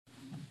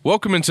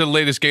Welcome into the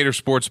latest Gator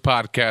Sports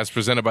Podcast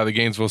presented by the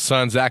Gainesville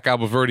Sun. Zach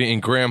Abolverdi and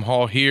Graham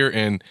Hall here.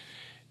 And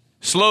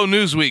slow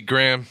news week,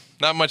 Graham.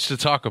 Not much to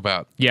talk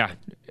about. Yeah.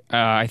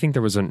 I think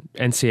there was an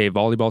NCAA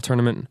volleyball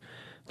tournament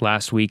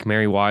last week.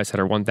 Mary Wise had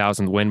her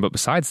 1,000th win. But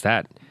besides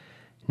that,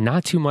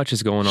 not too much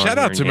is going on. Shout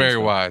out to Mary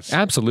Wise.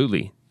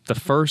 Absolutely. The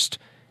first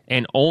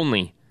and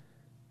only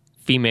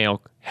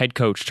female head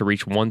coach to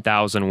reach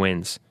 1,000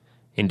 wins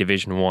in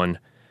Division I.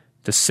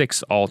 The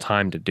sixth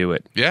all-time to do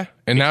it. Yeah.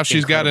 And now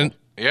she's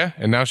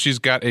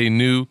got a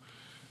new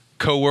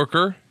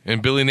coworker in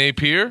Billy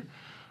Napier,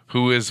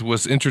 who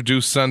was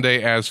introduced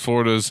Sunday as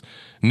Florida's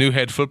new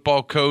head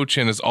football coach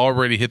and has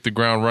already hit the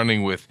ground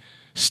running with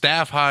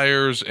staff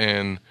hires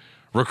and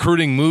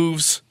recruiting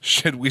moves,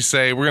 should we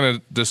say. We're going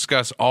to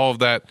discuss all of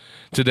that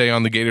today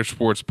on the Gator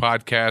Sports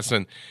Podcast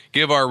and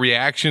give our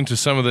reaction to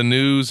some of the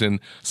news and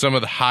some of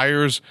the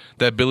hires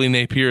that Billy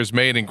Napier has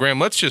made. And Graham,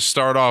 let's just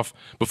start off,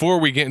 before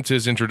we get into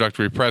his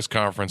introductory press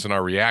conference and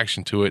our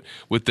reaction to it,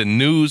 with the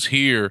news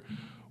here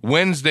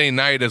Wednesday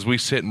night as we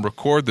sit and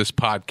record this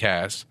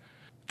podcast,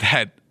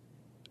 that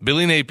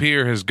Billy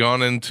Napier has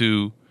gone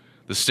into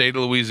the state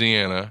of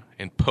Louisiana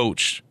and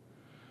poached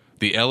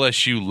the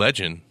LSU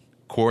legend,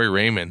 Corey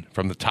Raymond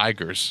from the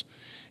Tigers,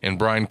 and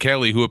Brian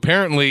Kelly, who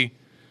apparently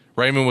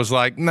Raymond was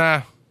like,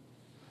 nah,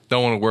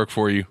 don't want to work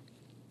for you.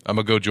 I'm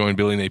going to go join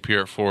Billy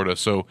Napier at Florida.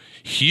 So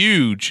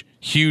huge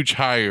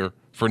hire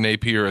for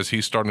Napier as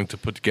he's starting to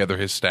put together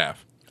his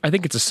staff. I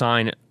think it's a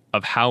sign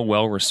of how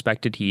well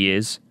respected he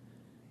is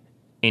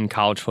in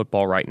college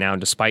football right now,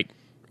 despite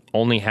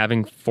only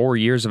having 4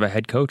 years of a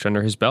head coach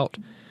under his belt.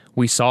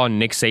 We saw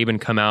Nick Saban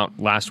come out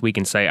last week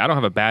and say, I don't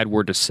have a bad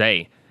word to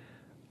say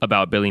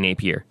about Billy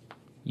Napier.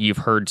 You've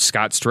heard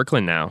Scott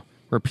Strickland now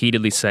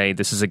repeatedly say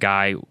this is a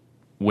guy,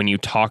 when you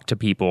talk to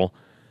people,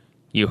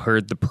 you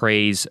heard the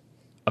praise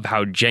of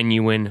how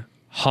genuine,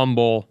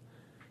 humble,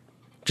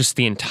 just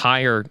the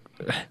entire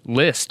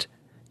list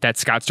that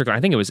Scott Strickland, I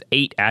think it was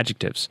 8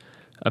 adjectives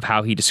of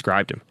how he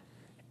described him.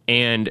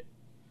 And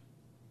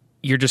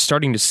you're just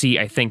starting to see,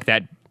 I think,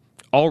 that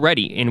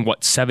already in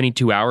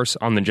 72 hours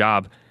on the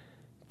job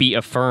be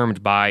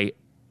affirmed by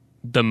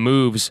the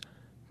moves,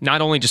 not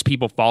only just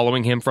people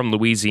following him from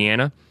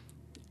Louisiana,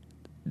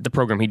 the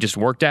program he just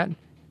worked at,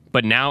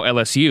 but now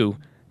LSU,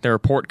 the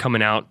report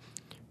coming out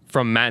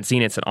from Matt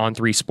Zenitz at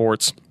On3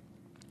 Sports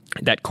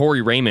that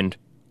Corey Raymond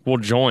will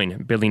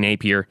join Billy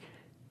Napier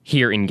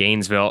here in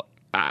Gainesville.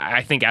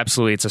 I think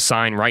absolutely it's a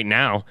sign right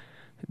now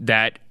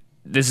that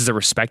this is a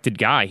respected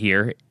guy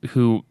here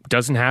who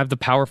doesn't have the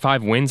Power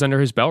 5 wins under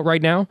his belt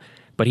right now,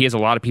 but he has a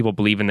lot of people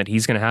believing that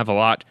he's going to have a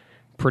lot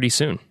pretty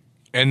soon.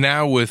 And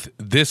now with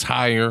this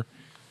hire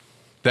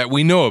that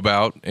we know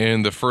about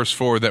and the first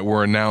 4 that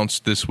were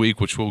announced this week,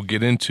 which we'll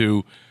get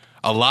into,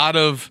 a lot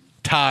of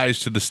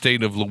ties to the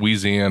state of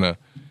Louisiana,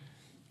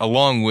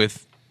 along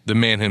with the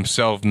man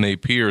himself,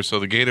 Napier. So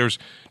the Gators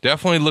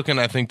definitely looking,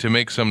 I think, to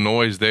make some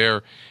noise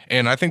there.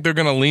 And I think they're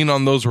going to lean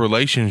on those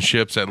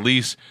relationships, at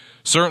least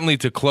certainly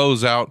to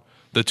close out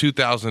the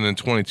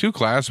 2022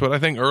 class, but I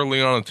think early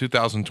on in the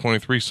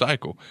 2023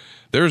 cycle.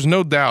 There's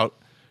no doubt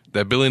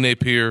that Billy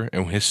Napier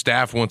and his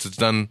staff, once it's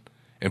done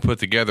and put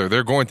together,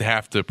 they're going to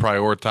have to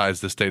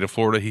prioritize the state of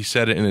Florida. He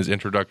said it in his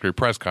introductory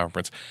press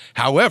conference.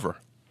 However,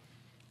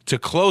 to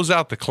close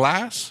out the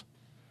class,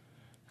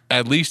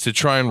 at least to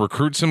try and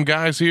recruit some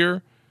guys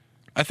here,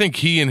 I think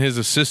he and his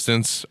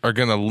assistants are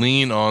going to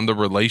lean on the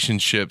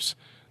relationships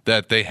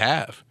that they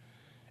have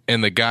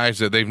and the guys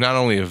that they've not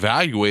only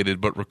evaluated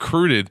but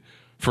recruited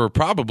for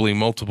probably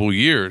multiple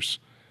years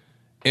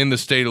in the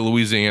state of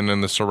Louisiana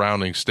and the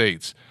surrounding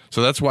states.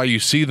 So that's why you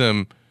see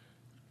them,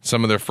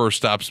 some of their first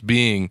stops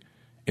being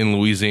in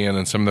Louisiana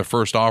and some of their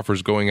first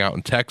offers going out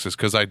in Texas,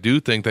 because I do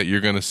think that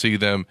you're going to see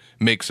them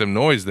make some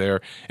noise there.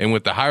 And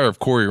with the hire of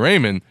Corey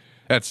Raymond,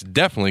 that's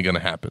definitely going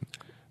to happen.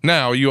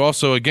 Now, you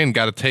also, again,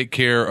 got to take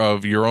care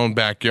of your own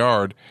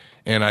backyard,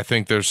 and I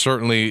think there's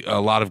certainly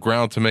a lot of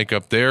ground to make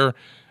up there,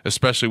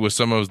 especially with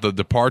some of the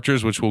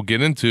departures, which we'll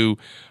get into.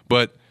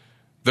 But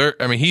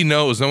he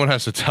knows no one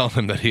has to tell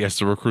him that he has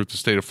to recruit the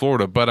state of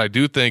Florida, but I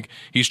do think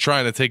he's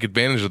trying to take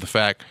advantage of the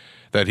fact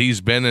that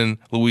he's been in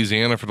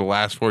Louisiana for the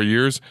last 4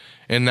 years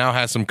and now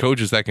has some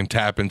coaches that can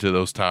tap into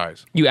those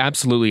ties. You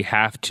absolutely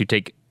have to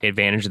take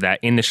advantage of that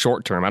in the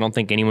short term. I don't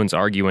think anyone's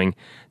arguing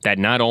that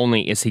not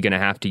only is he going to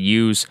have to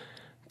use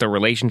the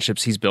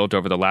relationships he's built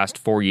over the last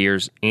 4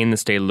 years in the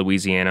state of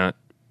Louisiana,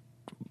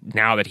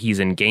 now that he's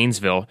in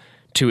Gainesville,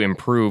 to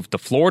improve the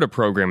Florida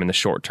program in the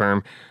short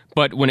term,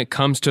 but when it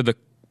comes to the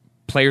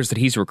players that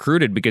he's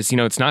recruited, because,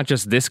 it's not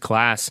just this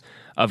class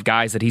of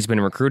guys that he's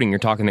been recruiting. You're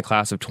talking the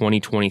class of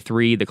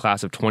 2023, the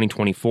class of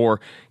 2024.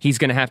 He's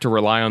going to have to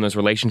rely on those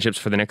relationships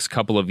for the next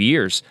couple of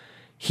years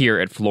here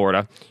at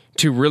Florida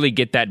to really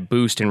get that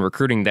boost in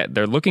recruiting that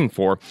they're looking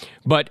for.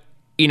 But,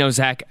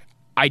 Zach,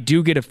 I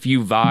do get a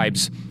few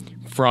vibes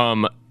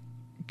from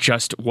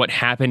just what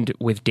happened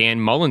with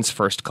Dan Mullen's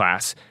first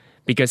class,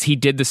 because he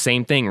did the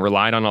same thing,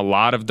 relied on a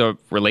lot of the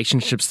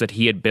relationships that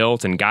he had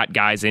built and got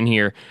guys in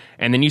here.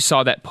 And then you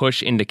saw that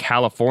push into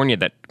California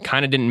that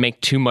kind of didn't make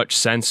too much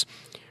sense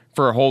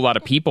for a whole lot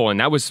of people, and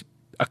that was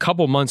a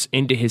couple months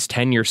into his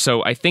tenure.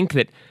 So I think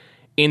that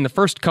in the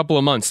first couple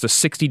of months, the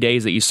 60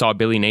 days that you saw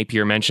Billy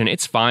Napier mention,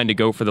 it's fine to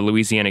go for the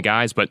Louisiana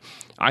guys, but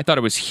I thought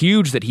it was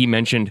huge that he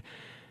mentioned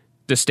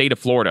the state of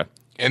Florida.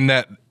 And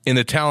that in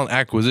the talent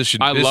acquisition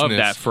business. I love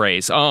that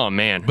phrase. Oh,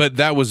 man. But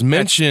that was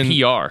mentioned.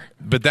 That's PR.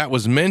 But that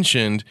was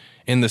mentioned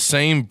in the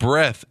same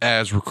breath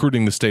as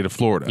recruiting the state of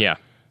Florida. Yeah.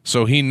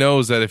 So he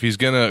knows that if he's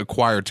going to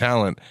acquire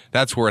talent,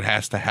 that's where it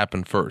has to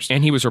happen first.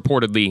 And he was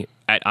reportedly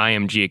at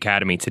IMG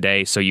Academy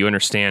today, so you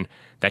understand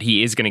that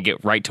he is going to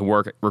get right to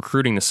work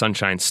recruiting the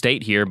Sunshine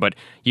State here, but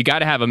you got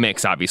to have a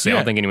mix, obviously. Yeah. I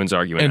don't think anyone's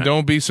arguing and that.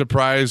 Don't be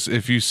surprised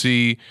if you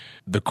see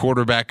the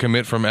quarterback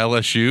commit from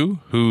LSU,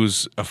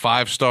 who's a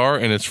 5-star,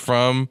 and it's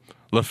from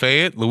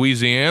Lafayette,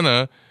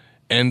 Louisiana,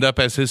 end up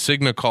as his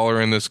signal caller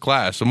in this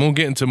class. And we'll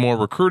get into more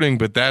recruiting,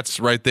 but that's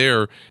right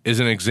there is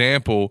an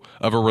example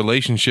of a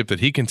relationship that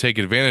he can take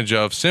advantage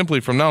of simply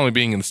from not only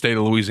being in the state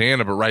of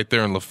Louisiana, but right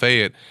there in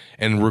Lafayette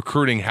and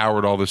recruiting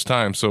Howard all this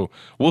time. So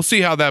we'll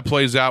see how that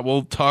plays out.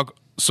 We'll talk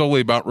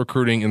solely about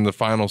recruiting in the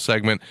final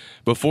segment.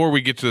 Before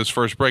we get to this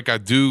first break, I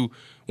do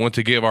want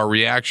to give our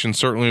reaction.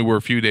 Certainly we're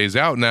a few days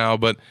out now,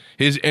 but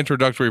his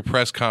introductory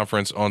press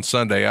conference on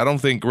Sunday, I don't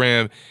think,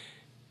 Graham,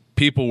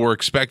 people were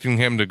expecting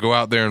him to go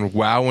out there and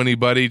wow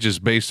anybody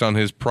just based on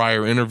his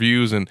prior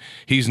interviews, and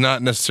he's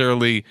not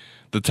necessarily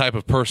the type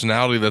of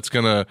personality that's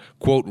going to,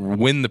 quote,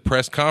 win the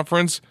press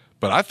conference,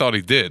 but I thought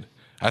he did.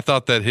 I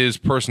thought that his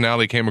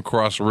personality came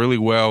across really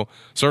well,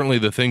 certainly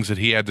the things that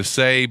he had to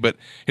say, but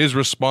his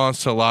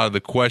response to a lot of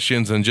the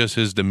questions and just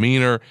his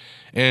demeanor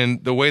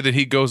and the way that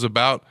he goes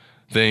about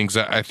things,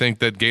 I think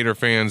that Gator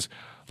fans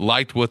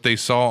liked what they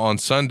saw on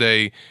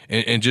Sunday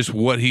and just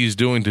what he's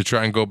doing to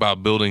try and go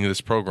about building this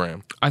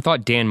program. I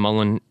thought Dan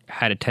Mullen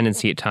had a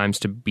tendency at times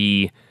to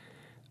be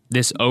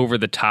this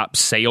over-the-top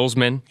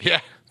salesman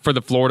for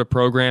the Florida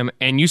program,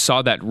 and you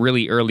saw that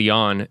really early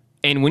on.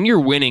 And when you're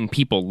winning,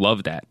 people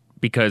love that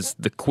because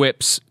the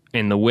quips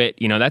and the wit,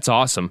 that's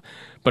awesome.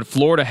 But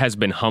Florida has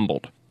been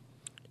humbled.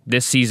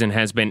 This season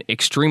has been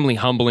extremely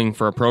humbling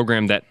for a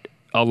program that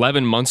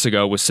 11 months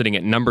ago was sitting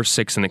at number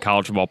 6 in the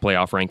college football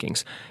playoff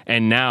rankings,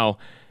 and now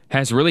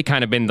has really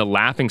kind of been the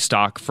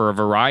laughingstock for a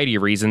variety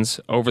of reasons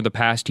over the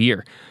past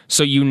year.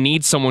 So you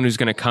need someone who's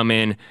going to come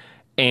in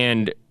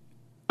and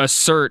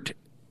assert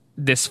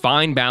this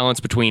fine balance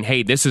between,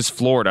 hey, this is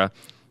Florida,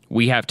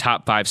 we have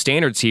top 5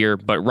 standards here,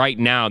 but right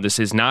now this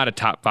is not a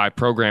top 5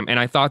 program. And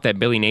I thought that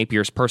Billy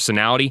Napier's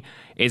personality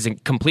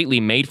isn't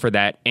completely made for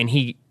that, and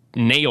he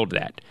nailed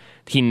that.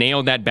 He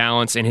nailed that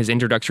balance in his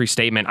introductory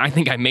statement. I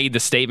think I made the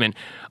statement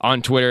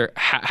on Twitter,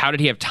 how did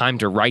he have time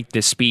to write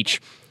this speech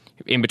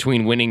in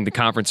between winning the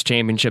conference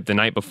championship the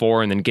night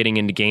before and then getting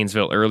into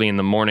Gainesville early in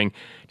the morning?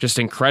 Just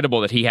incredible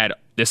that he had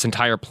this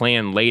entire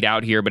plan laid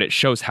out here, but it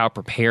shows how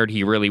prepared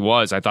he really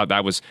was. I thought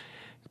that was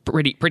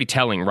pretty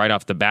telling right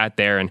off the bat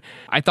there. And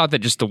I thought that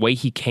just the way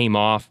he came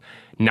off,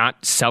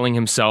 not selling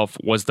himself,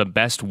 was the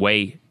best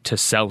way to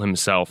sell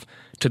himself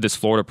to this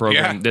Florida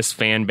program, this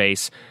fan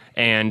base.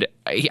 And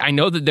I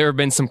know that there have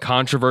been some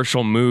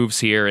controversial moves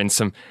here and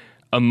some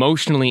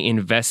emotionally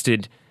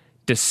invested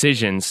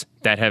decisions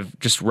that have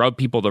just rubbed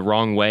people the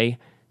wrong way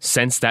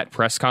since that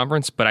press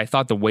conference. But I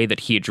thought the way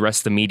that he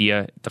addressed the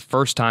media the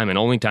first time and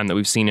only time that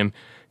we've seen him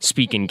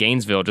speak in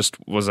Gainesville just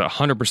was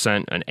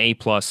 100% an A+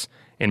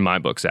 in my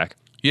book, Zach.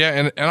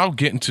 Yeah, and I'll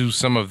get into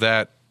some of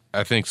that,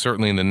 I think,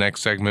 certainly in the next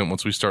segment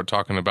once we start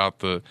talking about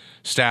the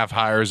staff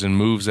hires and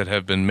moves that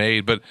have been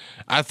made. But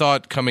I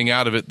thought coming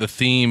out of it, the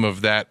theme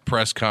of that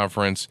press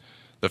conference,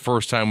 the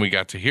first time we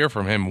got to hear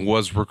from him,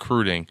 was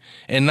recruiting.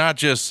 And not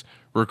just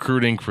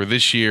recruiting for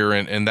this year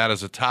and that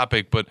as a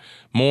topic, but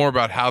more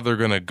about how they're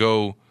going to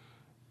go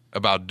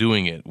about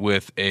doing it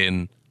with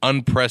an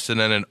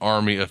unprecedented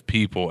army of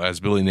people, as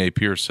Billy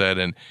Napier said,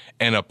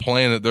 and a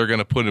plan that they're going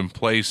to put in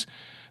place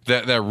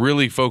that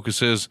really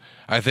focuses,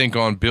 I think,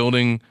 on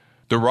building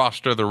the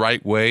roster the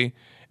right way,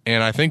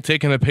 and I think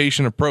taking a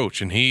patient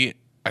approach. And he,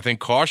 I think,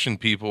 cautioned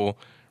people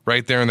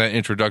right there in that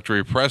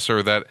introductory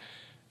presser that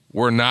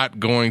we're not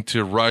going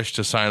to rush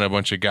to sign a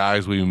bunch of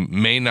guys. We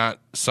may not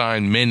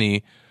sign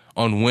many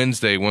on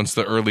Wednesday once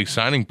the early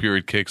signing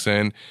period kicks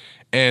in,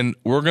 and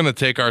we're going to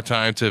take our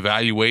time to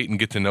evaluate and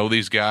get to know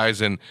these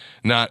guys and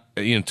not,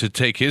 to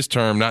take his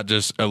term, not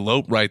just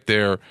elope right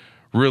there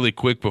really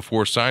quick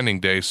before signing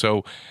day.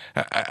 So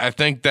I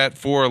think that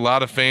for a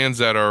lot of fans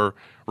that are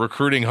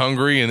recruiting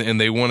hungry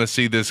and they want to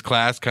see this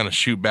class kind of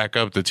shoot back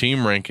up the team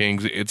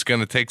rankings, it's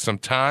going to take some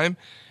time.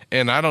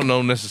 And I don't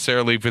know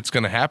necessarily if it's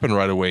going to happen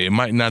right away. It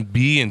might not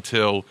be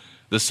until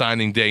the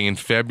signing day in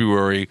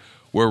February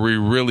where we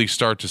really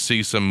start to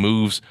see some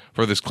moves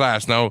for this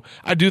class. Now,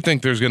 I do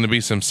think there's going to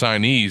be some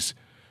signees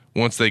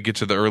once they get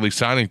to the early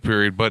signing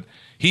period, but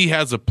he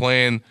has a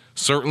plan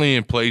certainly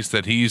in place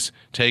that he's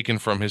taken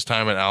from his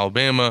time at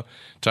Alabama,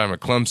 time at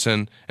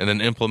Clemson, and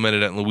then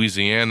implemented at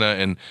Louisiana.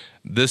 And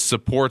this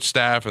support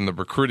staff and the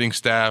recruiting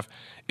staff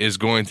is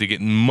going to get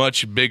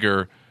much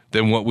bigger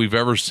than what we've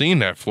ever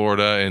seen at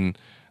Florida, and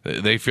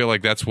they feel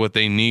like that's what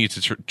they need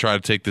to try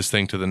to take this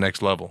thing to the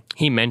next level.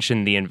 He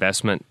mentioned the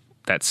investment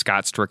that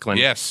Scott Strickland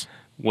yes.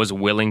 was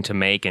willing to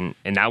make, and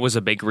that was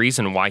a big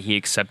reason why he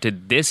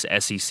accepted this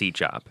SEC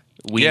job.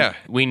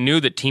 We knew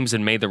that teams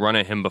had made the run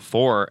at him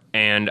before,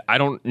 and I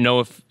don't know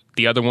if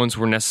the other ones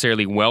were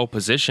necessarily well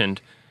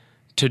positioned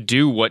to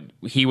do what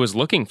he was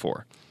looking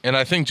for. And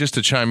I think just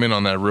to chime in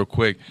on that real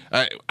quick,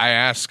 I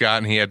asked Scott,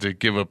 and he had to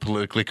give a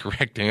politically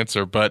correct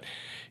answer, but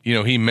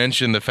he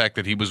mentioned the fact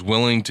that he was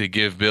willing to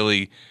give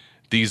Billy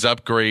these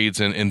upgrades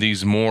and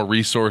these more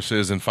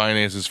resources and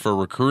finances for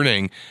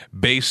recruiting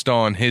based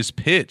on his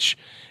pitch.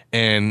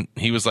 And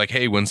he was like,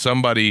 hey, when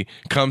somebody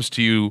comes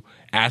to you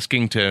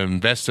asking to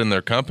invest in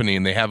their company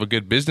and they have a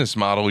good business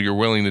model, you're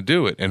willing to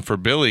do it. And for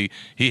Billy,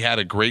 he had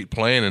a great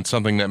plan and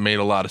something that made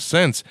a lot of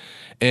sense.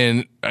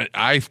 And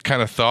I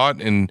kind of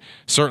thought, and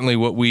certainly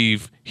what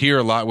we've hear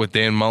a lot with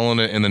Dan Mullen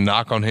and the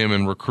knock on him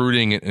and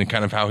recruiting and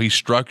kind of how he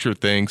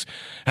structured things,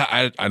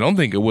 I don't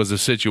think it was a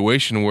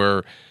situation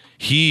where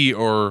he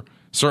or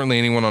certainly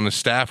anyone on the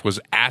staff was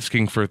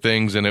asking for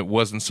things and it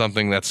wasn't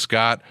something that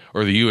Scott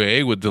or the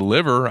UAA would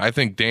deliver. I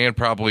think Dan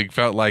probably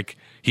felt like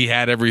he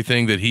had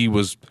everything that he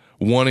was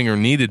wanting or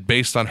needed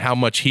based on how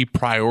much he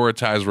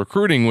prioritized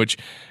recruiting, which,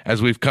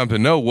 as we've come to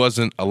know,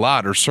 wasn't a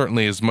lot, or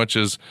certainly as much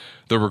as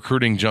the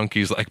recruiting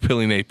junkies like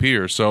Billy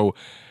Napier. So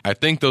I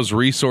think those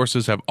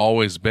resources have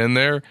always been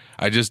there.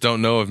 I just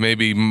don't know if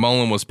maybe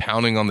Mullen was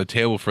pounding on the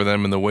table for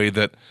them in the way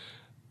that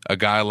a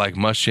guy like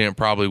Muschamp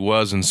probably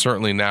was, and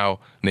certainly now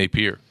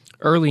Napier.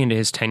 Early into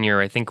his tenure,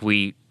 I think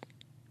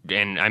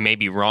and I may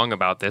be wrong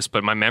about this,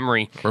 but my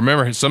memory...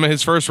 Remember, some of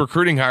his first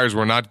recruiting hires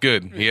were not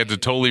good. He had to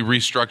totally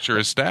restructure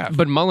his staff.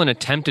 But Mullen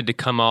attempted to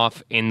come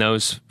off in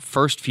those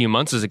first few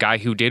months as a guy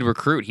who did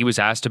recruit. He was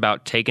asked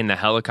about taking the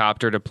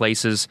helicopter to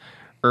places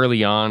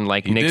early on,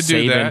 like Nick Saban.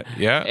 Do that.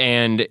 Yeah.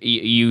 And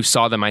you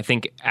saw them, I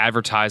think,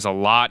 advertise a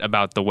lot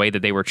about the way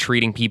that they were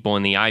treating people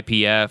in the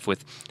IPF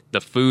with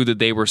the food that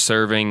they were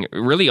serving,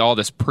 really all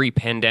this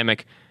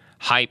pre-pandemic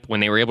hype when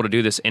they were able to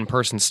do this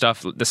in-person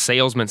stuff. The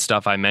salesman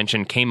stuff I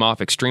mentioned came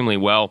off extremely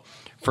well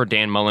for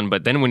Dan Mullen,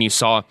 but then when you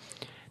saw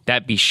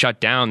that be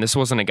shut down, this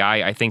wasn't a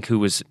guy, I think, who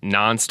was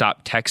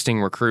nonstop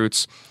texting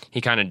recruits.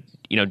 He kind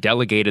of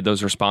delegated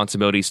those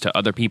responsibilities to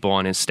other people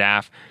on his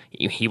staff.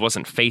 He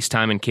wasn't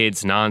FaceTiming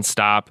kids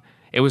nonstop.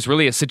 It was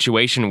really a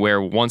situation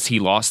where once he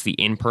lost the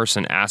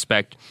in-person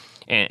aspect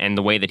and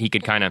the way that he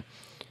could kind of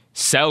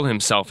sell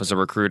himself as a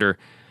recruiter,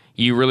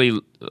 you really,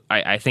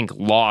 I think,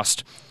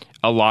 lost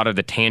a lot of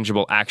the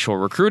tangible actual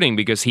recruiting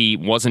because he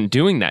wasn't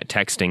doing that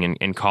texting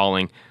and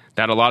calling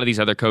that a lot of these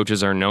other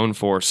coaches are known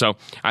for. So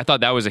I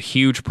thought that was a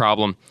huge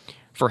problem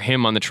for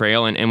him on the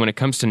trail. And when it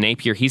comes to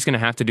Napier, he's going to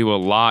have to do a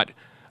lot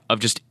of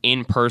just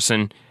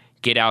in-person,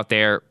 get out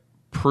there,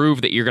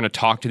 prove that you're going to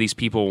talk to these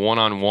people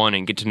one-on-one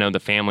and get to know the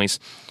families.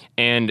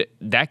 And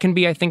that can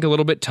be, I think, a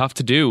little bit tough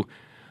to do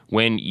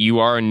when you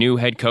are a new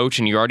head coach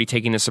and you're already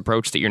taking this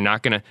approach that you're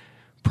not going to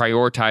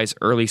prioritize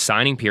early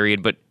signing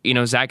period. But,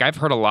 Zach, I've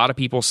heard a lot of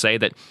people say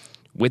that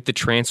with the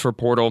transfer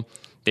portal,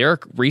 there are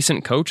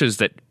recent coaches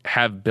that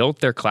have built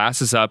their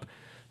classes up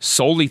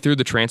solely through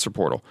the transfer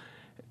portal,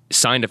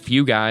 signed a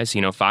few guys,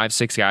 5,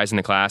 6 guys in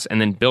the class,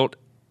 and then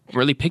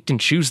really picked and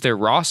choose their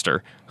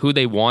roster, who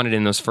they wanted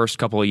in those first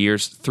couple of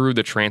years through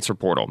the transfer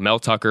portal. Mel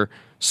Tucker,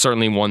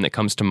 certainly one that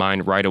comes to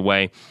mind right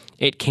away.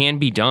 It can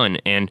be done.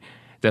 And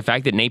the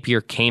fact that Napier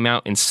came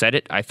out and said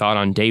it, I thought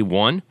on day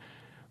one,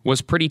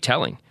 was pretty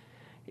telling.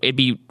 It'd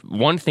be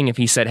one thing if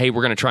he said, hey,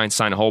 we're going to try and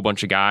sign a whole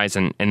bunch of guys,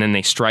 and then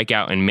they strike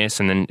out and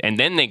miss, and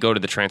then they go to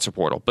the transfer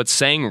portal. But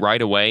saying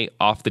right away,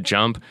 off the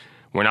jump,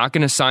 we're not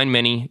going to sign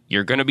many,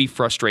 you're going to be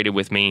frustrated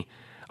with me,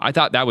 I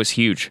thought that was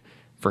huge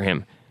for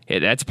him.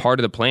 That's part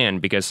of the plan,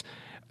 because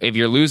if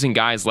you're losing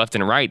guys left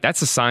and right,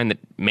 that's a sign that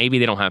maybe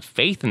they don't have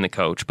faith in the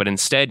coach, but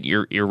instead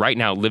you're right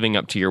now living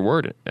up to your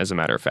word, as a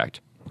matter of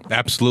fact.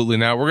 Absolutely.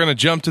 Now, we're going to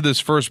jump to this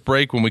first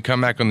break. When we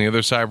come back on the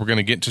other side, we're going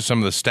to get to some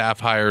of the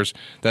staff hires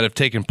that have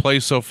taken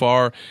place so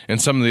far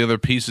and some of the other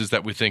pieces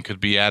that we think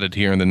could be added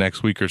here in the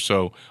next week or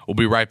so. We'll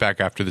be right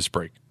back after this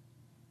break.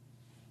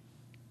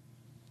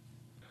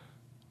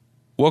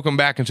 Welcome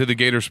back into the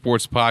Gator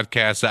Sports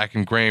Podcast. Zach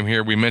and Graham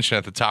here. We mentioned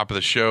at the top of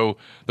the show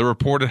the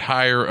reported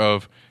hire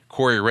of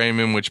Corey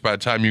Raymond, which by the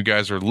time you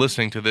guys are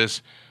listening to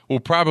this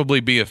will probably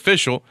be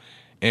official.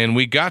 And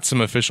we got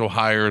some official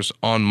hires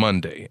on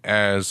Monday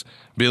as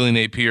Billy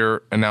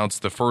Napier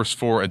announced the first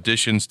 4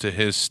 additions to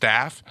his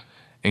staff,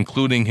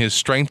 including his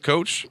strength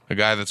coach, a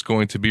guy that's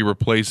going to be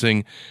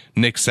replacing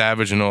Nick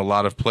Savage. I know a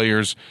lot of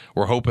players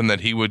were hoping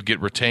that he would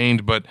get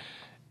retained, but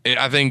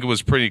I think it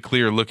was pretty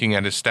clear looking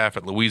at his staff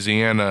at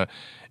Louisiana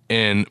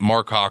and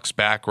Mark Hawk's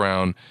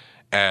background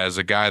as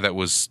a guy that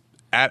was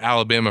at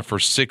Alabama for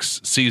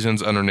 6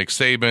 seasons under Nick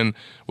Saban,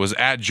 was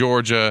at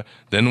Georgia,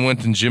 then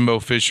went to Jimbo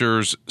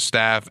Fisher's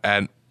staff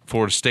at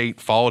Florida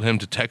State, followed him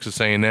to Texas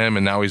A&M,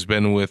 and now he's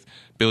been with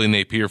Billy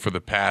Napier for the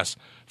past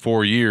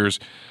 4 years.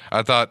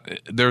 I thought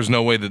there's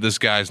no way that this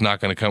guy's not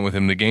going to come with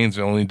him to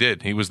Gainesville, and he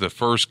did. He was the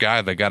first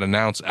guy that got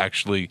announced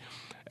actually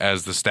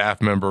as the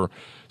staff member.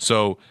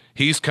 So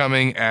he's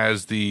coming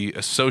as the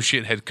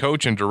associate head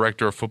coach and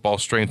director of football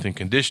strength and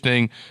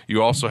conditioning.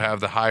 You also have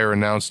the hire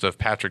announced of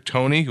Patrick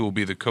Toney, who will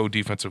be the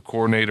co-defensive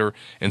coordinator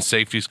and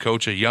safeties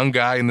coach, a young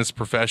guy in this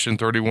profession,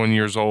 31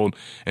 years old,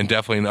 and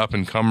definitely an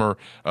up-and-comer,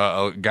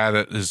 a guy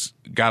that has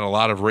got a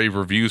lot of rave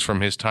reviews from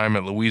his time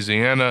at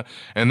Louisiana.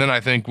 And then I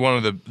think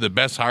one of the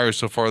best hires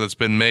so far that's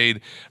been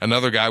made,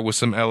 another guy with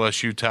some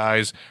LSU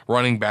ties,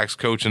 running backs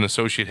coach and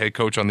associate head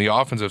coach on the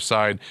offensive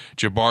side,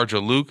 Jabbar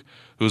Jalouk,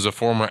 who's a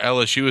former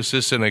LSU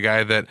assistant, a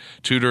guy that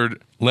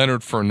tutored Leonard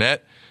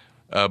Fournette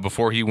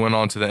before he went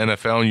on to the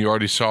NFL, and you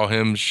already saw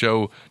him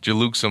show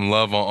Jalouk some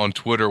love on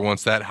Twitter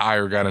once that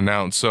hire got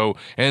announced. So,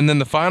 and then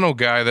the final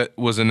guy that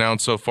was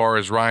announced so far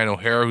is Ryan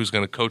O'Hara, who's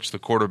going to coach the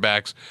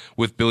quarterbacks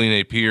with Billy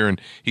Napier,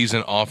 and he's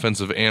an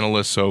offensive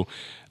analyst. So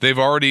they've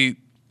already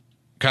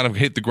kind of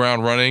hit the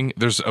ground running.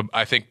 There's,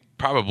 I think,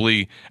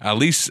 probably at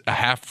least a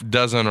half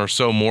dozen or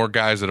so more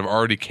guys that have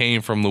already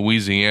came from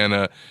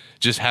Louisiana,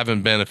 just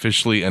haven't been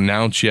officially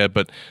announced yet,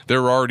 but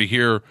they're already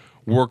here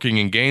working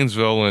in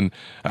Gainesville. And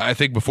I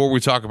think before we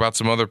talk about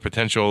some other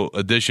potential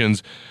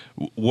additions,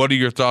 what are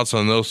your thoughts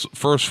on those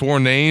first four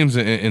names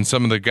and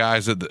some of the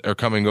guys that are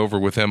coming over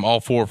with him,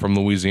 all four from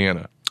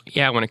Louisiana?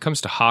 Yeah, when it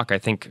comes to Hawk, I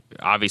think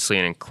obviously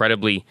an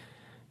incredibly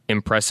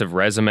impressive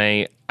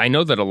resume. I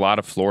know that a lot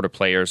of Florida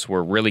players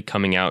were really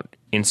coming out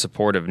in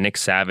support of Nick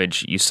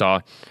Savage. You saw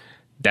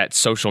that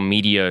social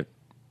media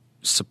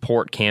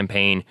support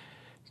campaign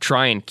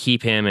try and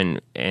keep him,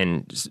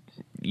 and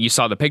you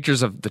saw the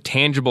pictures of the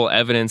tangible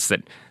evidence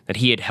that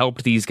he had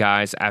helped these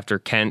guys after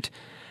Kent.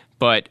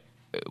 But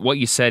what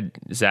you said,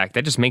 Zach,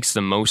 that just makes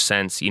the most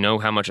sense. You know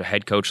how much a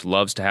head coach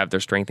loves to have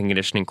their strength and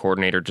conditioning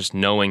coordinator, just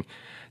knowing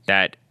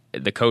that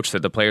the coach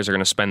that the players are going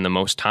to spend the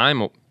most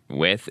time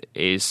with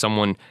is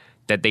someone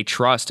that they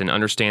trust and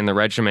understand the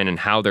regimen and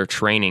how they're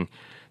training.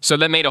 So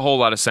that made a whole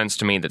lot of sense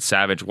to me that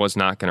Savage was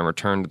not going to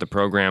return to the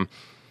program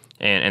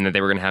and that they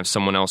were going to have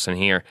someone else in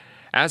here.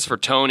 As for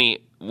Toney,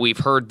 we've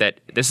heard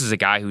that this is a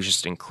guy who's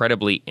just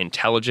incredibly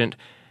intelligent,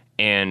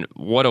 and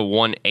what a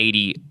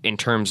 180 in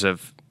terms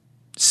of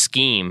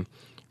scheme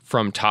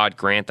from Todd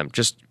Grantham,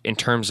 just in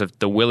terms of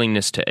the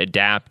willingness to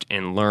adapt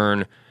and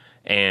learn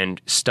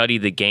and study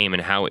the game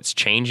and how it's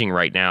changing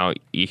right now.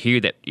 You hear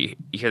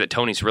that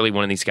Toney's really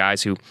one of these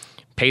guys who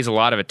pays a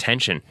lot of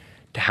attention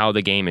to how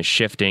the game is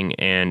shifting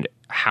and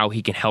how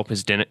he can help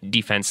his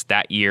defense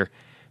that year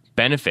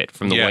benefit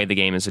from the way the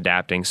game is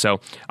adapting. So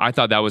I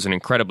thought that was an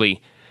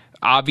incredibly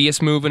obvious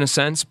move in a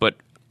sense, but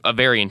a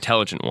very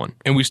intelligent one.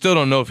 And we still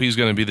don't know if he's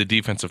going to be the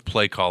defensive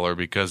play caller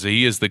because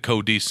he is the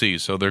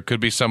co-DC. So there could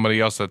be somebody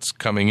else that's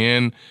coming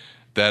in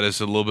that is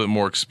a little bit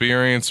more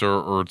experienced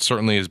or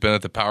certainly has been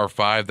at the Power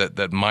 5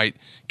 that might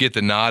get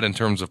the nod in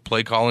terms of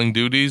play calling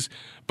duties.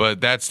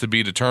 But that's to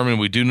be determined.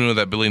 We do know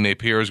that Billy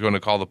Napier is going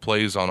to call the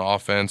plays on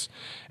offense,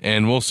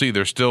 and we'll see.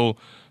 There's still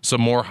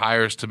some more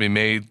hires to be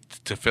made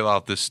to fill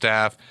out this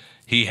staff.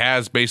 He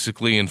has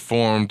basically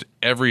informed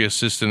every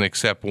assistant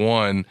except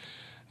one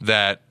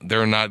that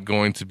they're not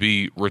going to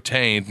be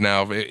retained.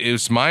 Now,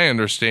 it's my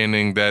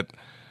understanding that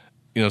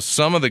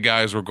some of the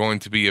guys were going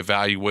to be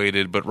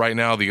evaluated, but right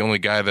now the only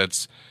guy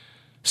that's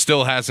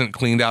still hasn't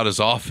cleaned out his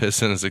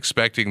office and is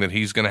expecting that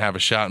he's going to have a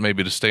shot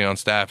maybe to stay on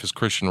staff is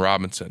Christian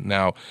Robinson.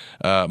 Now,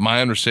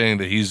 my understanding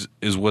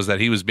that was that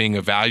he was being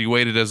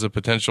evaluated as a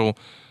potential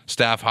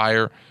staff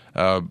hire.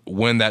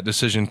 When that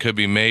decision could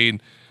be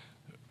made,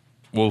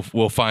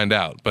 we'll find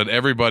out. But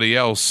everybody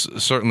else,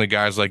 certainly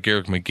guys like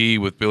Garrick McGee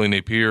with Billy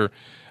Napier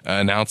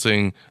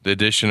announcing the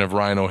addition of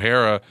Ryan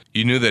O'Hara,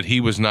 you knew that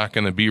he was not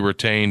going to be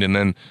retained. And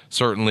then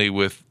certainly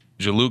with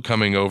Jalouk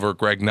coming over,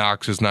 Greg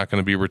Knox is not going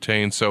to be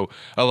retained. So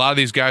a lot of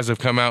these guys have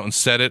come out and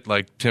said it,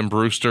 like Tim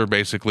Brewster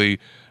basically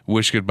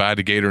wish goodbye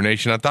to Gator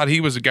Nation. I thought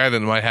he was a guy that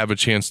might have a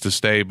chance to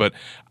stay, but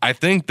I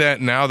think that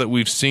now that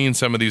we've seen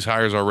some of these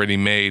hires already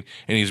made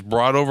and he's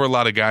brought over a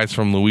lot of guys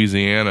from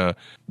Louisiana,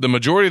 the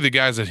majority of the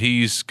guys that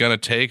he's going to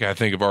take, I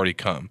think, have already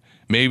come.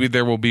 Maybe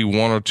there will be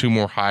one or two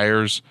more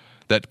hires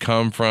that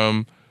come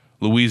from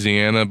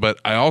Louisiana, but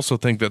I also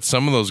think that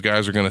some of those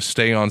guys are going to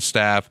stay on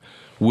staff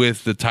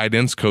with the tight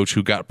ends coach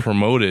who got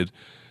promoted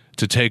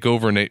to take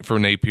over for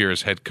Napier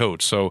as head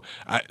coach. So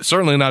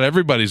certainly not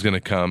everybody's going to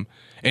come,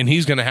 and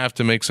he's going to have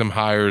to make some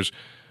hires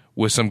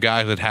with some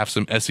guys that have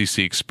some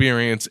SEC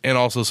experience and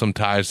also some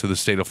ties to the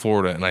state of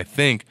Florida. And I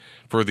think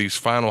for these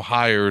final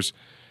hires,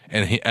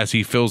 and as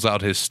he fills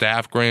out his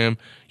staff, Graham,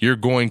 you're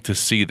going to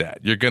see that.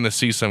 You're going to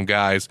see some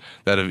guys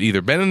that have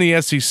either been in the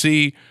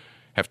SEC,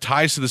 have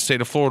ties to the state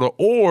of Florida,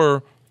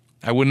 or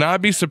I would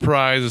not be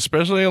surprised,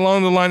 especially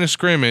along the line of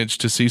scrimmage,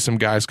 to see some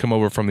guys come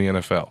over from the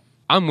NFL.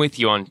 I'm with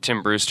you on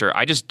Tim Brewster.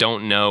 I just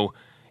don't know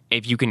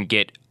if you can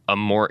get a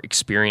more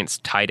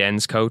experienced tight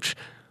ends coach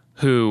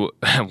who's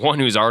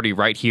already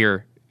right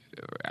here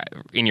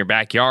in your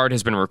backyard,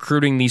 has been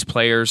recruiting these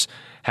players,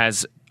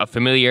 has a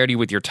familiarity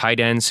with your tight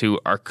ends who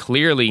are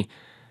clearly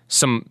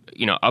some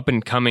up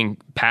and coming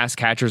pass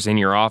catchers in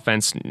your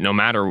offense, no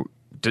matter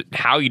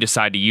how you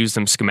decide to use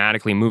them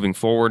schematically moving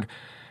forward.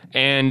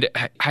 And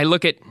I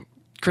look at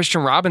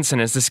Christian Robinson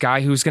as this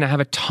guy who's going to have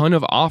a ton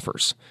of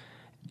offers.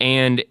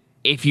 And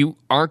if you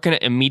aren't going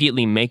to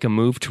immediately make a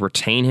move to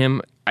retain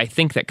him, I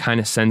think that kind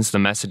of sends the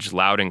message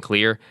loud and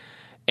clear.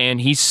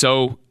 And he's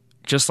so,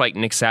 just like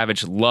Nick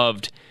Savage,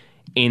 loved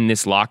in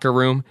this locker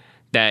room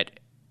that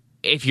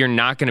if you're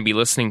not going to be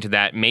listening to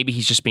that, maybe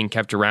he's just being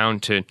kept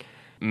around to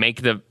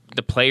make the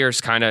players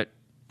kind of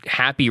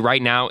happy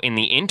right now in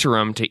the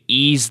interim to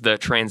ease the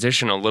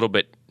transition a little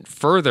bit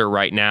further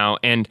right now.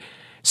 And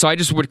so I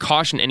just would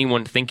caution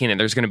anyone thinking that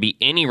there's going to be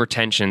any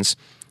retentions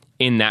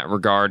in that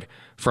regard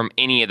from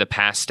any of the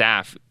past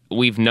staff.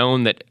 We've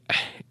known that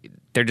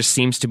there just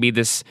seems to be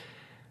this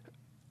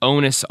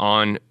onus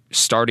on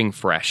starting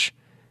fresh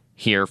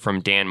here from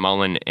Dan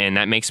Mullen, and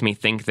that makes me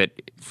think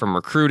that from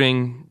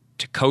recruiting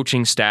to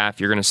coaching staff,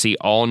 you're going to see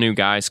all new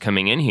guys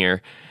coming in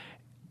here.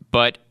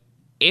 But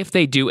if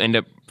they do end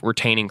up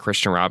retaining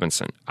Christian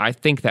Robinson, I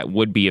think that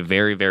would be a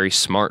very, very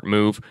smart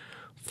move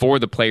for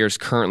the players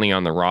currently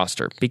on the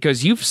roster,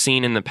 because you've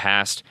seen in the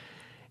past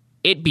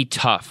it'd be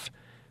tough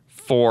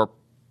for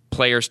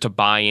players to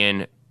buy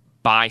in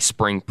by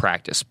spring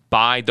practice,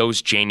 by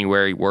those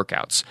January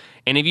workouts.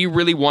 And if you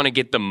really want to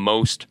get the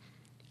most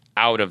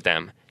out of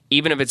them,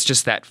 even if it's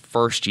just that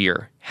first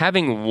year,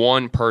 having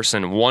one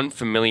person, one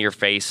familiar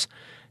face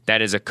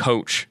that is a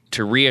coach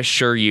to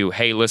reassure you,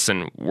 hey,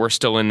 listen, we're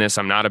still in this,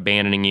 I'm not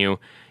abandoning you.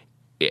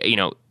 You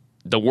know,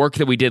 the work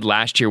that we did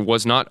last year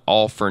was not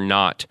all for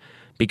naught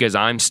because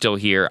I'm still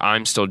here,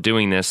 I'm still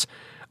doing this.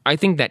 I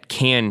think that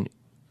can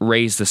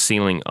raise the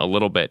ceiling a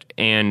little bit.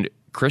 And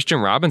Christian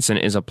Robinson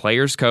is a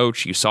player's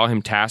coach. You saw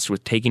him tasked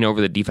with taking over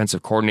the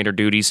defensive coordinator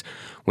duties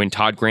when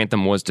Todd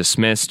Grantham was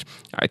dismissed.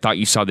 I thought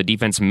you saw the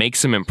defense make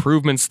some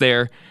improvements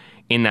there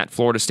in that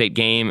Florida State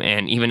game,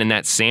 and even in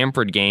that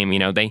Samford game. You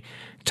know, they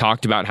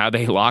talked about how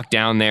they locked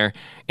down there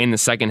in the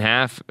second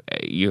half.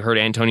 You heard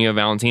Antonio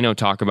Valentino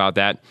talk about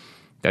that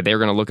they were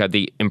going to look at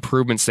the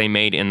improvements they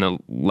made in the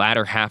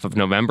latter half of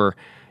November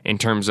in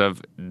terms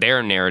of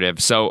their narrative.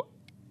 So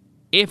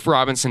if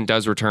Robinson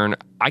does return,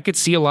 I could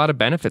see a lot of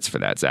benefits for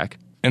that, Zach.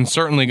 And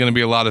certainly going to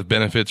be a lot of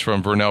benefits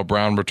from Vernell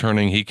Brown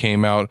returning. He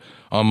came out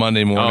on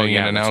Monday morning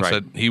and announced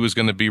that he was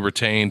going to be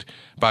retained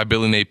by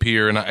Billy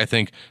Napier. And I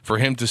think for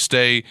him to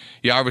stay,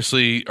 you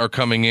obviously are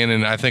coming in,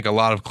 and I think a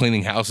lot of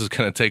cleaning house is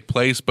going to take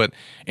place. But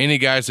any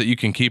guys that you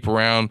can keep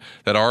around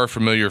that are a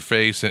familiar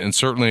face and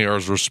certainly are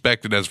as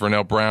respected as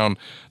Vernell Brown,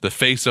 the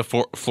face of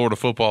Florida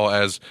football,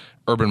 as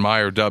Urban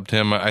Meyer dubbed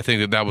him, I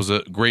think that was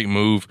a great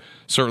move,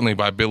 certainly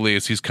by Billy,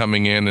 as he's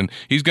coming in. And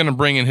he's going to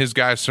bring in his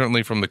guys,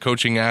 certainly from the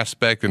coaching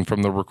aspect and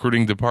from the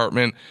recruiting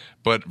department.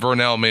 But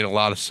Vernell made a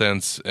lot of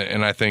sense,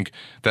 and I think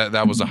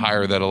that was a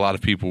hire that a lot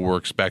of people were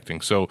expecting.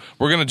 So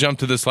we're going to jump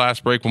to this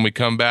last break. When we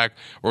come back,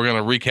 we're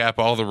going to recap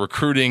all the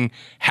recruiting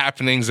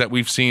happenings that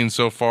we've seen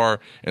so far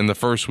in the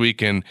first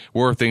week and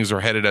where things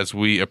are headed as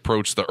we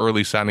approach the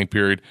early signing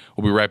period.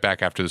 We'll be right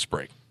back after this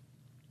break.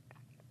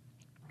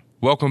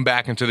 Welcome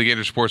back into the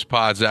Gator Sports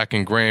Pod. Zach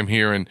and Graham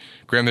here. And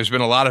Graham, there's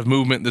been a lot of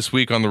movement this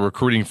week on the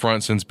recruiting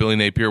front since Billy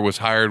Napier was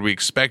hired. We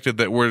expected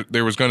that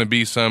there was going to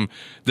be some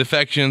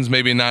defections,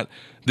 maybe not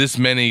this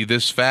many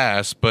this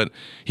fast, but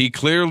he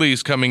clearly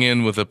is coming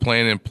in with a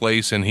plan in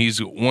place, and he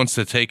wants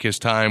to take his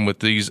time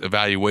with these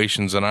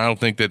evaluations. And I don't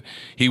think that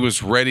he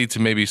was ready to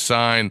maybe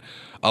sign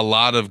a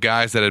lot of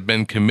guys that had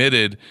been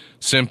committed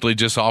simply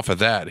just off of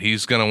that.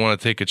 He's going to want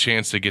to take a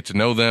chance to get to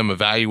know them,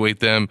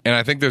 evaluate them. And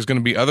I think there's going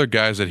to be other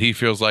guys that he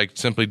feels like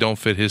simply don't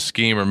fit his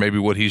scheme or maybe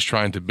what he's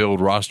trying to build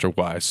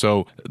roster-wise.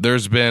 So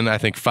there's been, I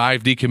think,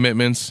 5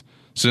 decommitments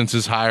since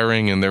his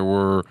hiring, and there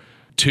were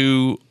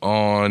 2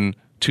 on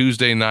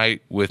Tuesday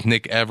night with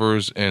Nick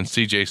Evers and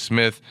CJ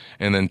Smith,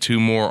 and then 2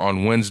 more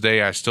on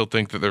Wednesday. I still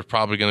think that there's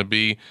probably going to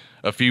be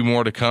a few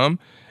more to come.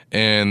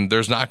 And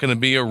there's not going to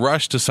be a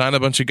rush to sign a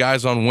bunch of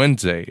guys on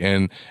Wednesday.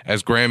 And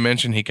as Graham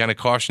mentioned, he kind of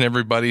cautioned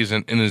everybody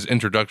in his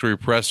introductory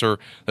presser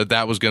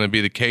that was going to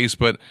be the case.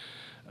 But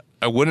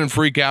I wouldn't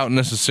freak out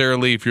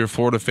necessarily if you're a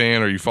Florida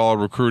fan or you follow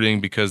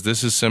recruiting, because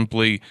this is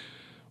simply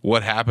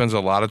what happens a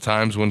lot of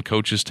times when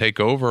coaches take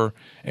over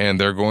and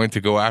they're going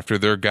to go after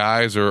their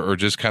guys or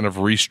just kind of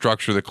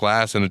restructure the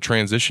class in a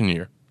transition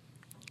year.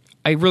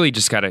 I really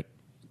just got to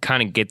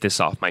kind of get this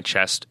off my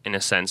chest in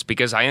a sense,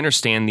 because I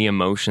understand the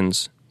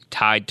emotions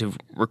tied to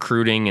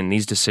recruiting and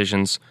these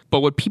decisions.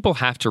 But what people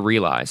have to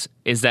realize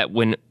is that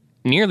when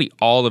nearly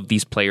all of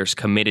these players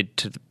committed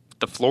to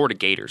the Florida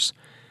Gators,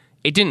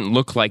 it didn't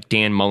look like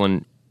Dan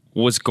Mullen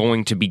was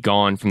going to be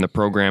gone from the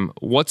program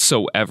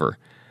whatsoever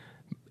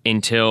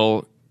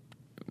until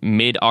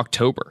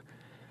mid-October.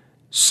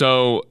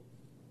 So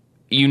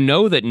you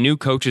know that new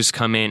coaches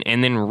come in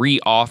and then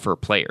re-offer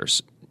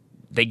players.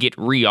 They get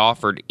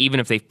re-offered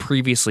even if they've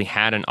previously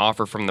had an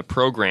offer from the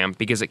program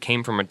because it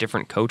came from a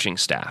different coaching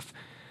staff.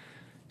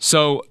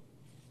 So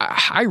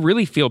I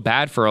really feel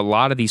bad for a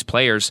lot of these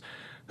players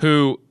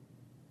who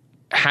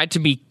had to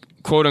be,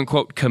 quote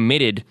unquote,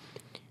 committed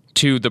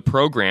to the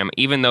program,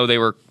 even though they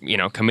were,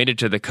 committed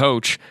to the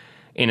coach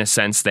in a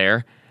sense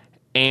there.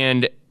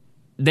 And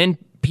then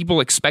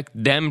people expect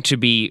them to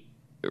be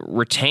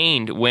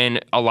retained when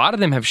a lot of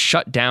them have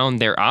shut down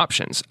their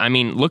options. I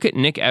mean, look at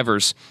Nick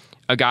Evers,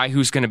 a guy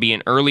who's going to be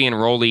an early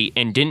enrollee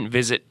and didn't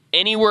visit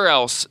anywhere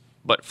else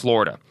but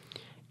Florida.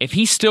 If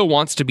he still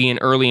wants to be an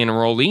early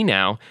enrollee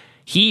now,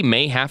 he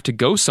may have to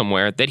go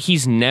somewhere that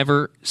he's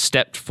never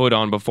stepped foot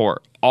on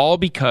before, all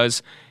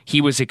because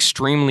he was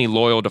extremely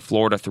loyal to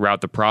Florida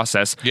throughout the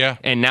process. Yeah.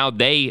 And now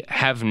they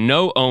have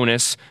no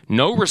onus,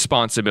 no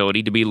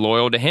responsibility to be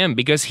loyal to him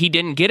because he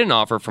didn't get an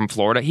offer from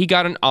Florida. He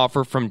got an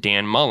offer from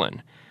Dan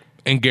Mullen.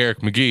 And Garrick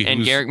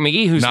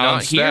McGee. Who's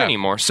not here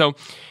anymore. So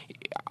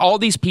all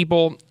these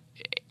people,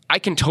 I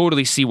can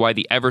totally see why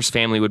the Evers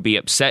family would be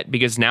upset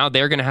because now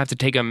they're going to have to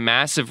take a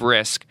massive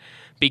risk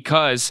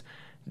because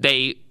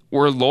they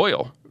were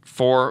loyal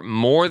for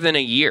more than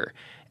a year.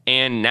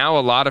 And now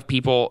a lot of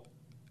people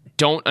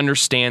don't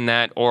understand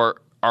that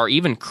or are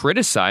even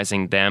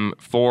criticizing them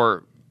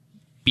for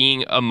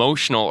being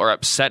emotional or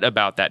upset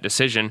about that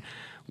decision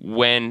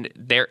when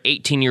their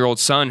 18-year-old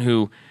son,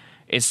 who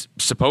is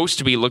supposed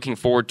to be looking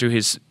forward to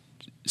his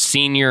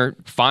senior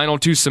final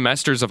 2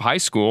 semesters of high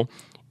school,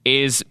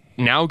 is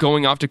now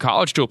going off to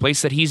college to a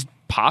place that he's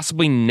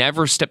possibly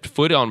never stepped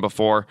foot on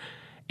before.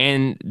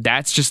 And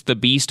that's just the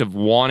beast of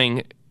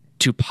wanting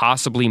to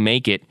possibly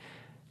make it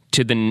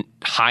to the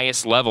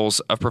highest levels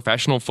of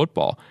professional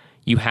football.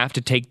 You have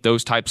to take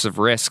those types of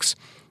risks,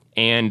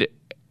 and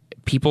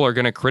people are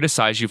going to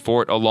criticize you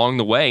for it along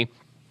the way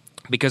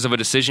because of a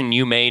decision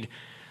you made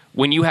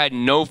when you had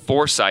no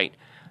foresight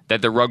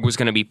that the rug was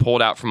going to be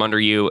pulled out from under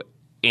you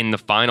in the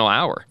final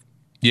hour.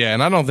 Yeah,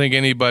 and I don't think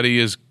anybody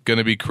is going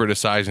to be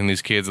criticizing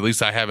these kids. At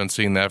least I haven't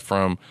seen that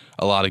from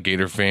a lot of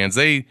Gator fans.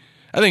 I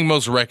think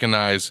most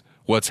recognize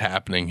what's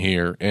happening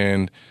here.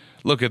 And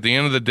look, at the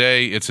end of the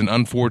day, it's an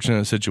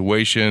unfortunate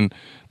situation.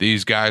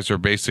 These guys are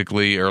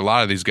basically, or a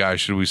lot of these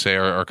guys, should we say,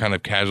 are kind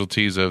of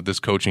casualties of this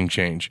coaching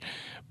change.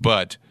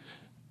 But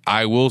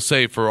I will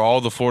say for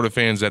all the Florida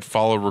fans that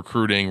follow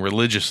recruiting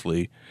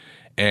religiously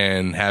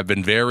and have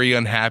been very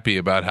unhappy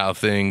about how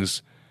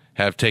things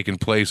have taken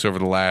place over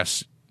the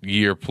last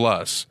year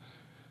plus,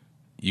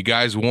 you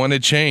guys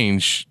wanted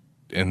change,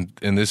 and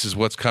this is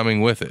what's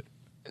coming with it.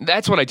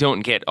 That's what I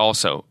don't get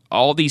also.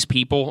 All these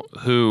people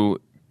who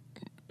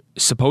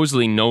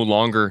supposedly no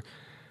longer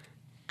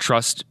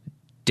trust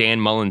Dan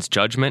Mullen's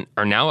judgment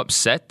are now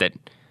upset that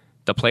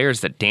the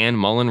players that Dan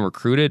Mullen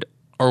recruited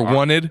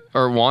wanted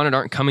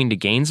aren't coming to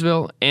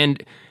Gainesville.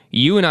 And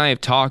you and I have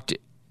talked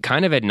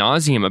kind of ad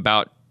nauseum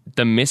about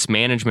the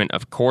mismanagement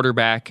of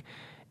quarterback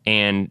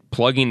and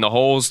plugging the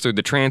holes through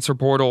the transfer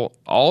portal,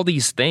 all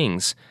these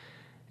things.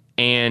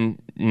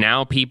 And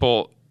now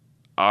people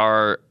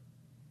are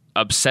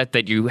upset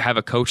that you have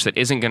a coach that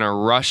isn't going to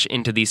rush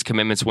into these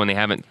commitments when they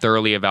haven't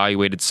thoroughly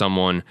evaluated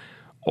someone,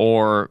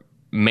 or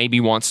maybe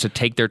wants to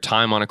take their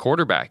time on a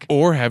quarterback,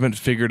 or haven't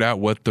figured out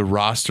what the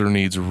roster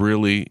needs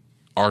really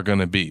are going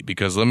to be.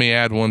 Because let me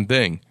add one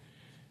thing.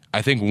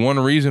 I think one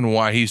reason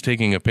why he's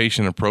taking a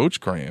patient approach,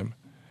 Graham,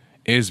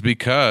 is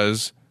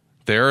because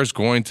there is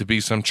going to be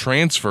some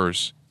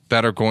transfers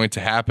that are going to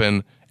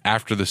happen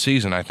after the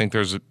season. I think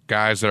there's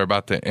guys that are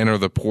about to enter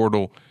the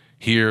portal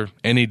here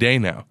any day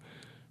now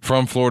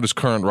from Florida's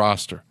current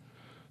roster.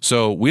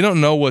 So we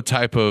don't know what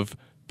type of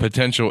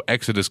potential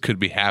exodus could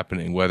be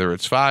happening, whether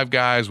it's 5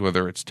 guys,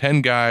 whether it's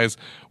 10 guys,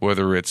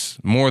 whether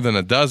it's more than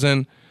a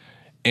dozen,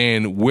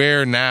 and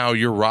where now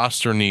your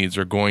roster needs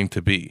are going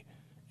to be.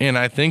 And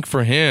I think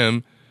for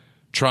him,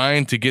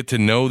 trying to get to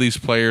know these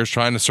players,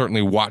 trying to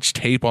certainly watch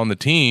tape on the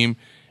team,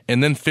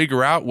 and then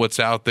figure out what's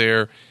out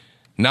there,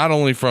 not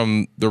only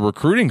from the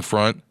recruiting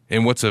front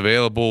and what's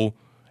available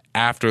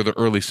after the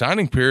early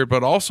signing period,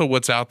 but also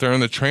what's out there in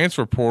the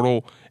transfer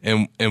portal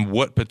and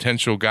what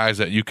potential guys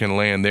that you can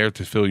land there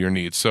to fill your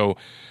needs. So,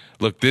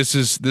 look, this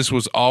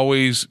was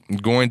always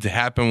going to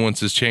happen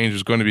once this change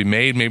was going to be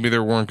made. Maybe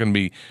there weren't going to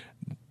be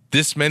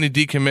this many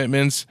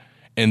decommitments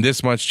and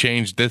this much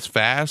change this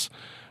fast,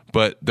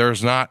 but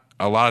there's not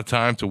a lot of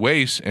time to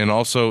waste. And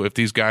also, if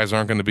these guys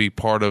aren't going to be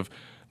part of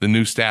the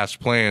new staff's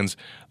plans,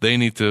 they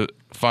need to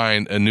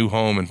find a new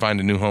home and find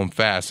a new home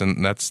fast,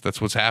 and that's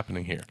what's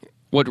happening here.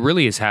 What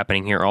really is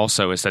happening here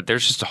also is that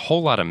there's just a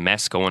whole lot of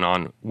mess going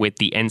on with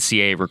the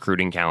NCAA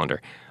recruiting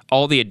calendar.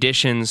 All the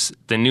additions,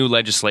 the new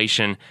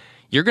legislation,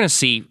 you're going to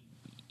see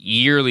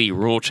yearly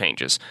rule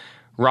changes.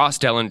 Ross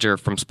Dellinger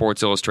from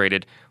Sports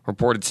Illustrated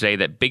reported today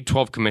that Big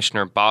 12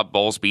 Commissioner Bob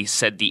Bowlesby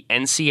said the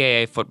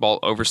NCAA Football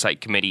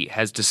Oversight Committee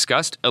has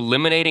discussed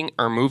eliminating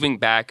or moving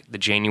back the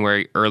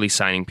January early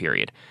signing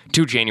period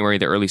to January,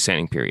 the early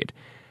signing period.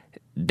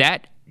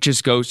 That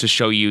just goes to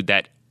show you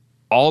that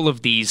all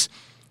of these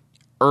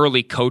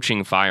early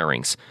coaching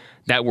firings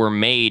that were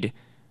made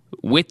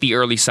with the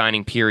early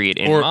signing period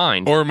in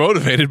mind. Or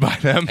motivated by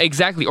them.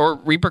 Exactly. Or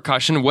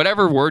repercussion,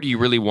 whatever word you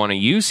really want to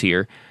use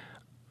here,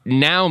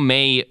 now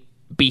may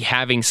be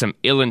having some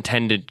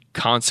ill-intended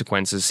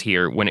consequences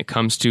here when it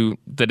comes to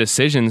the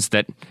decisions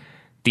that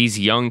these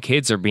young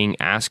kids are being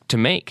asked to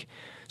make.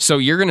 So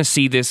you're going to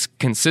see this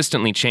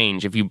consistently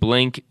change. If you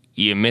blink,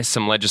 you miss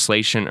some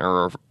legislation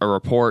or a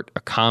report, a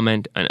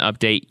comment, an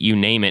update, you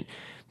name it,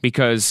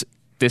 because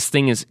This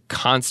thing is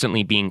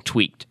constantly being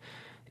tweaked.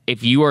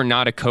 If you are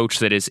not a coach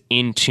that is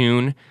in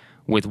tune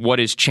with what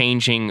is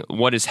changing,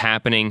 what is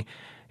happening,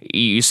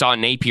 you saw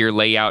Napier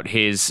lay out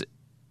his,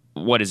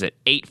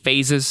 8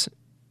 phases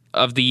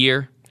of the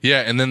year?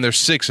 Yeah, and then there's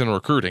 6 in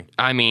recruiting.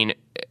 I mean,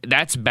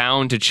 that's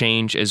bound to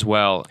change as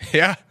well.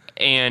 Yeah.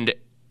 And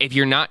if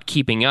you're not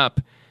keeping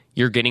up,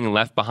 you're getting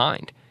left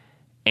behind.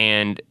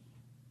 And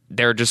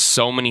there are just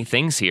so many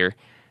things here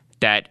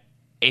that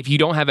if you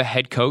don't have a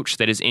head coach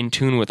that is in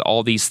tune with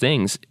all these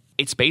things,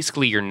 it's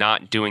basically you're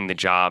not doing the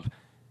job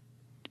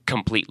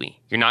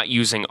completely. You're not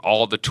using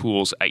all the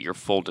tools at your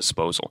full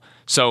disposal.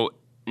 So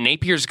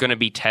Napier's going to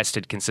be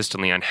tested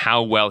consistently on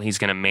how well he's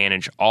going to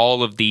manage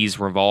all of these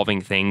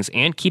revolving things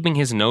and keeping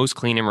his nose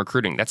clean in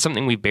recruiting. That's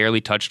something we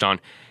barely touched on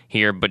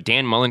here, but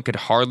Dan Mullen could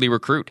hardly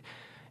recruit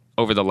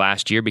over the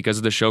last year because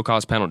of the show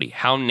cause penalty.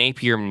 How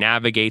Napier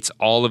navigates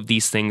all of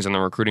these things on the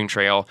recruiting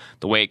trail,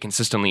 the way it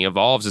consistently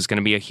evolves, is going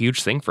to be a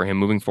huge thing for him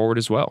moving forward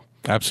as well.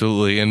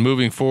 Absolutely. And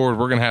moving forward,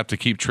 we're going to have to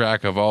keep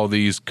track of all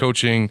these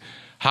coaching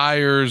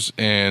hires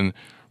and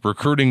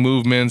recruiting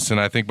movements, and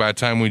I think by the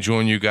time we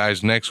join you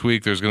guys next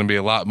week, there's going to be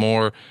a lot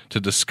more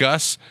to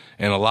discuss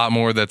and a lot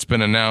more that's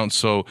been announced.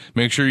 So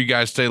make sure you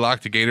guys stay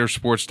locked to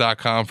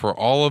Gatorsports.com for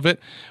all of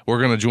it. We're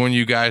going to join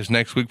you guys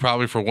next week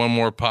probably for one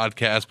more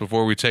podcast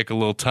before we take a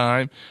little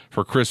time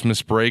for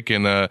Christmas break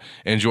and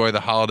enjoy the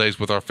holidays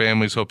with our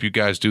families. Hope you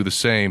guys do the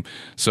same.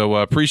 So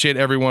appreciate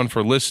everyone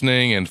for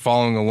listening and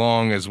following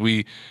along as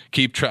we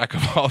keep track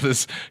of all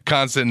this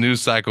constant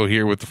news cycle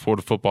here with the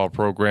Florida football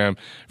program.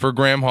 For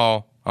Graham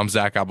Hall, I'm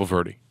Zach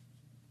Abolverdi.